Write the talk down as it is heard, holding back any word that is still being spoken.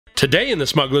Today in the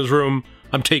Smugglers Room,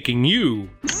 I'm taking you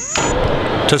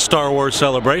to Star Wars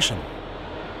Celebration.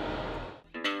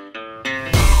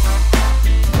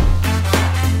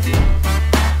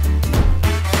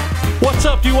 What's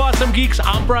up, you awesome geeks?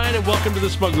 I'm Brian, and welcome to the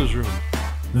Smugglers Room.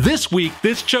 This week,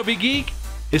 this chubby geek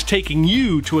is taking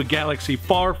you to a galaxy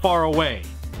far, far away.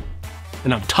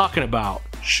 And I'm talking about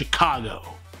Chicago.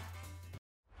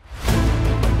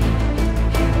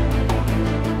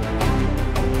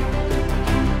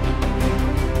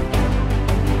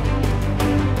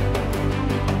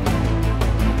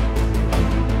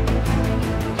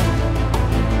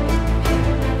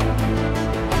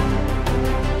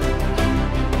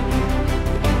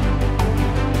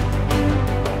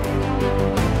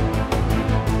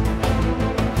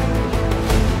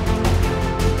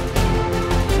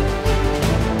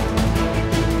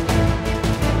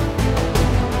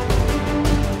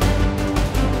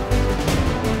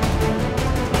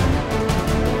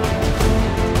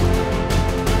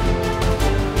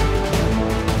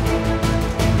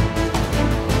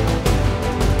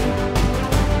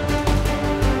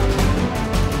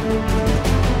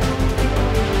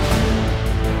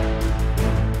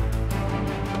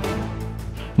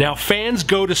 Now, fans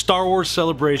go to Star Wars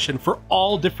Celebration for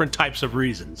all different types of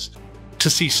reasons. To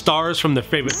see stars from their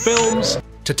favorite films,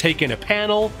 to take in a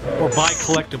panel, or buy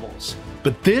collectibles.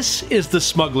 But this is the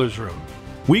Smugglers Room.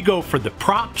 We go for the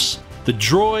props, the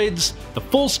droids, the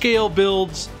full-scale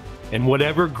builds, and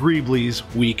whatever greeblies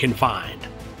we can find.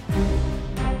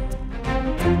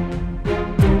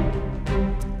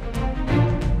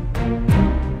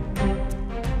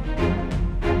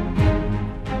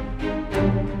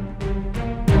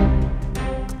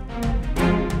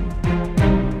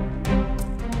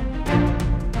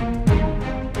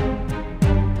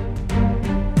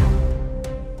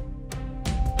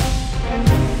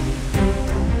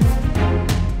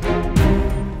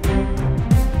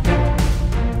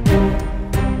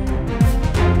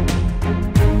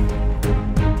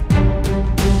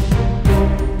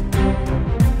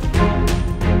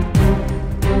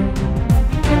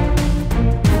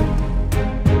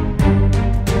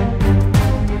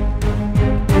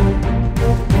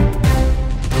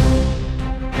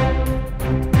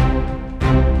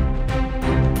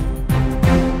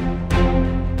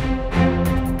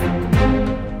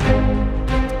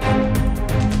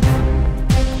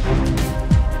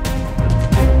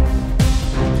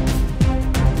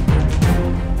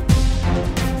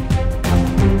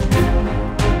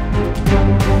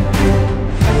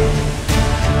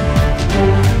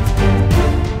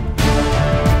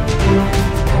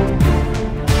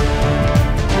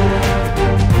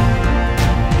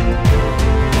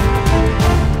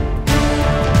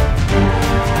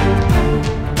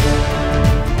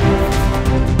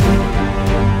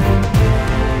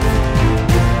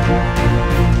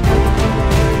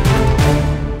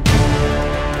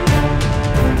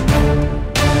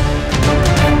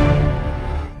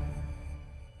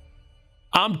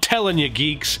 I'm telling you,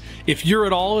 geeks, if you're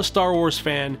at all a Star Wars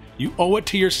fan, you owe it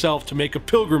to yourself to make a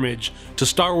pilgrimage to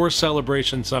Star Wars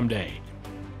Celebration someday.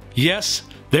 Yes,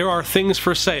 there are things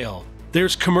for sale,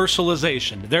 there's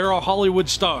commercialization, there are Hollywood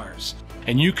stars,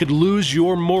 and you could lose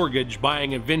your mortgage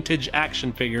buying a vintage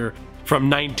action figure from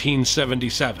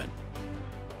 1977.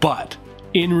 But,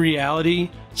 in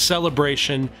reality,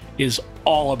 Celebration is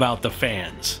all about the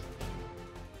fans.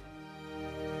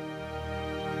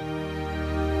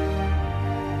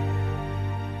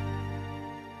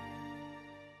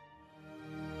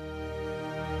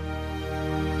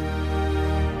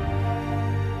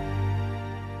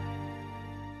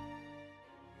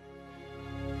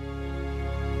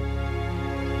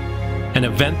 An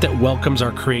event that welcomes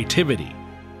our creativity,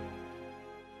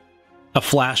 a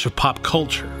flash of pop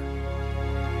culture,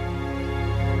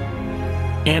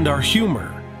 and our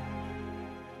humor.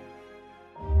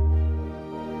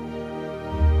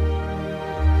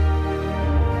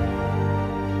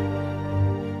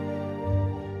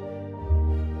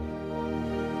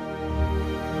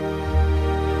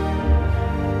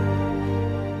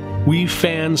 We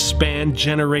fans span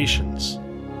generations,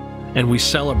 and we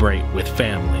celebrate with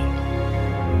family.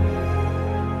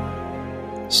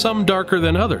 Some darker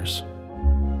than others.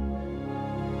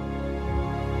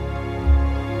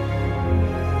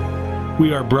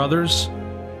 We are brothers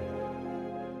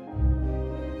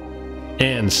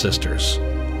and sisters.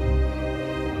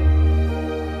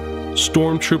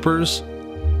 Stormtroopers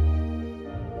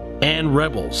and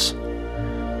rebels.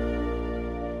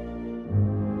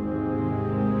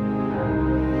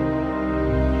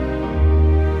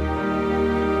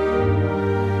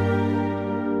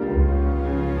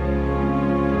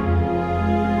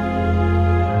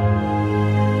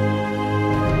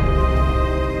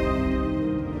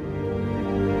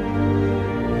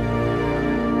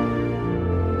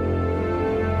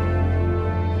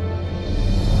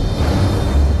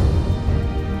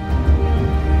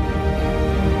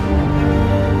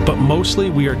 mostly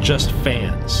we are just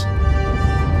fans.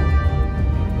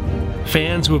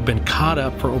 Fans who have been caught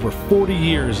up for over 40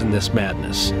 years in this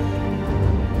madness.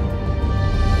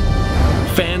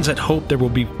 Fans that hope there will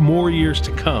be more years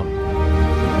to come.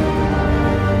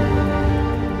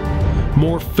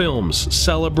 More films,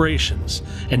 celebrations,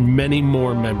 and many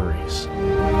more memories.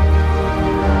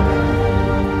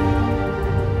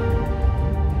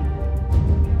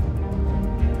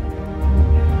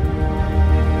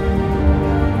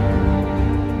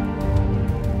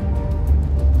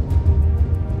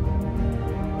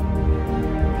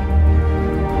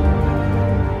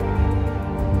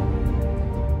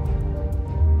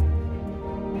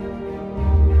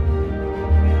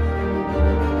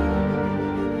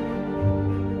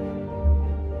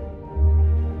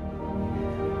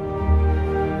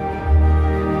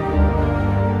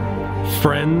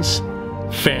 Friends,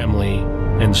 family,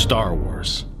 and Star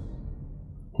Wars.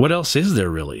 What else is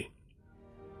there really?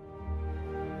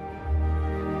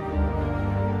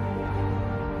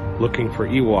 Looking for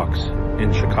Ewoks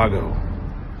in Chicago.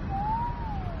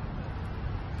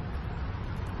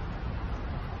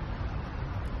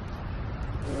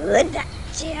 Good.